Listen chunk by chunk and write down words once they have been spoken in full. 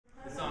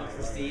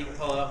for Steve.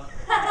 Hello.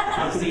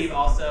 I'm Steve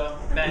also.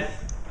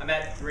 I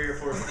met 3 or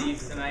 4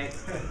 Steves tonight.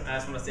 I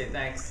just want to say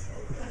thanks,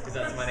 because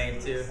that's my name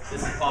too.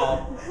 This is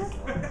Paul.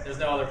 There's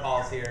no other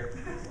Pauls here.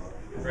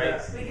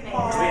 Right? We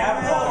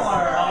have Paul.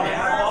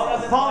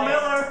 Paul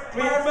Miller.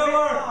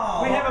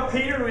 We have a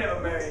Peter and we have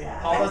a Mary.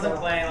 Paul doesn't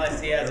play unless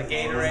he has a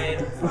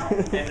Gatorade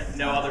and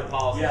no other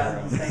Pauls.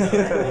 Yeah.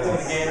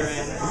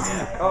 Gatorade.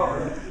 Yeah. Oh,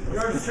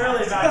 yours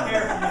truly back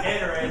here from the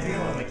Gatorade.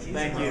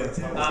 Thank you.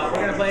 We're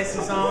going to play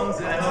some songs,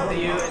 and I hope that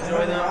you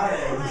enjoy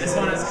them. This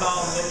one is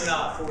called Open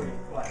Up.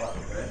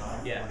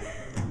 Yeah.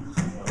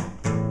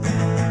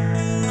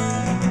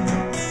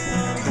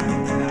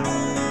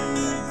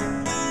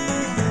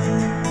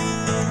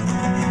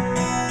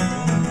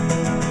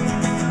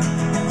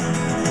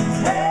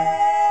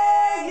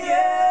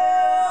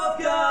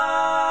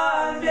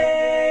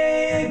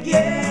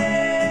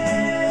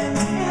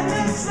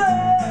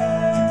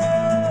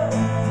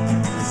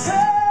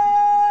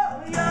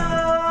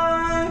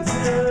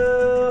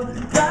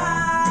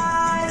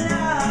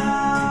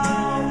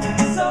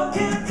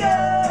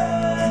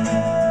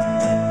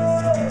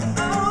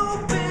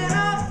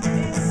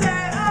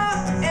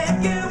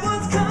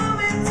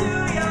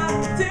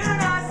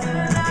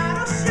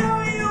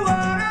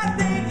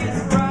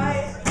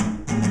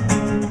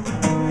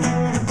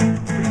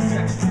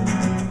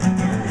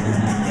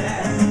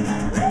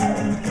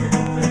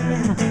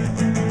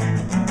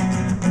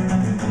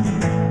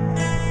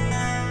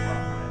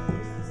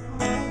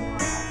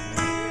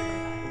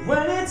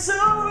 When it's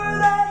over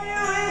that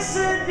you wish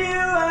that you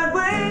had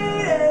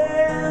waited.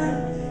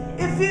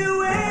 If you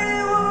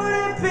waited, would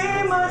it be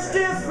much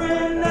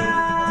different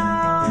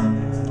now?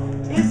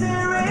 Is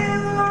it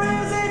real or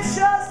is it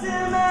just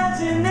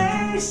imagination?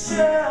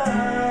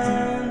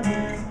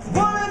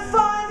 Wanna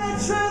find the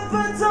truth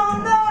but don't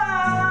know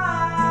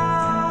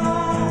how.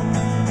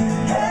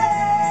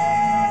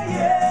 Hey,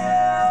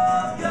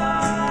 you've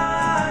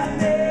got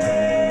me.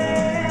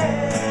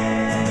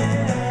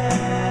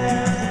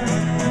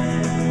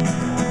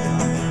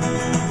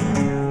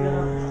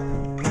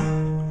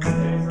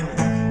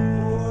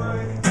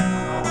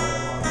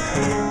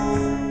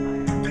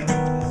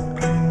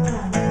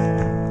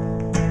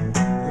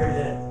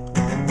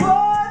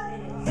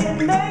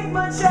 Make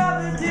much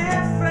of a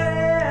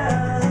difference.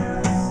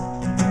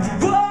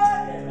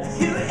 Would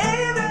you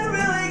even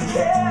really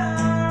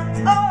care?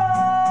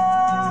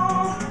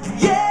 Oh,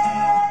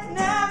 yeah, it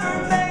never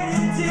made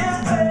a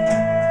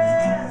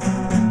difference.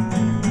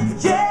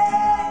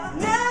 Yeah,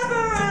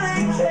 never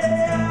really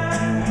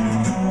cared.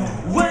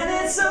 When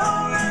it's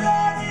over,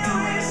 then you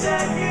wish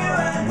that you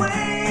had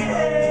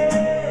waited.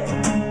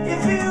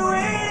 If you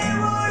waited,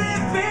 would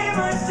it be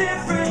much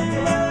different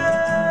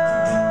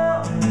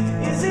now?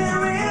 Is it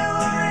real?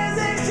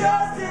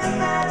 Just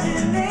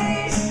imagination.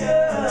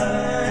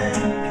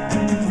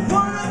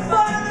 Wanna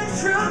find the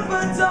truth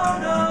but don't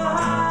know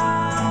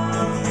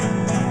how.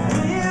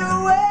 Will you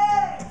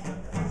wake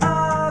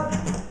up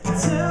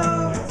to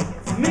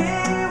me?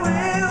 Will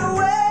you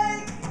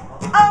wake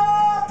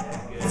up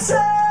to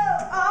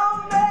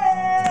me?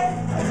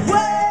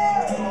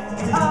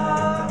 Wake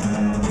up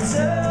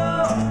to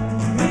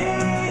me.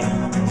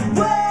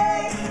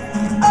 Wake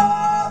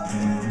up to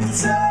me.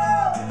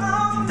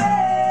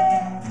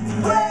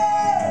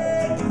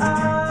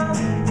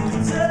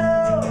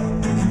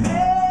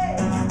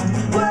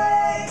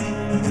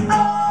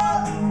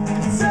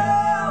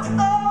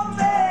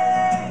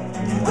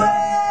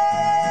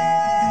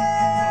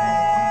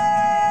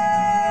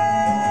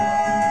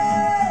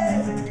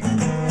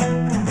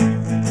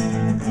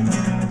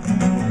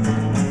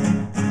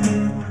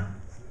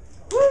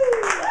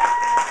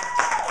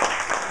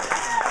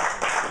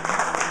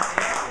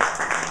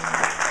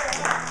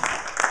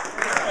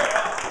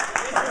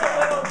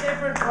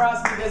 For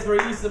us, because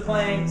we're used to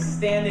playing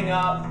standing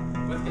up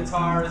with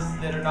guitars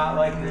that are not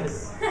like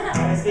this.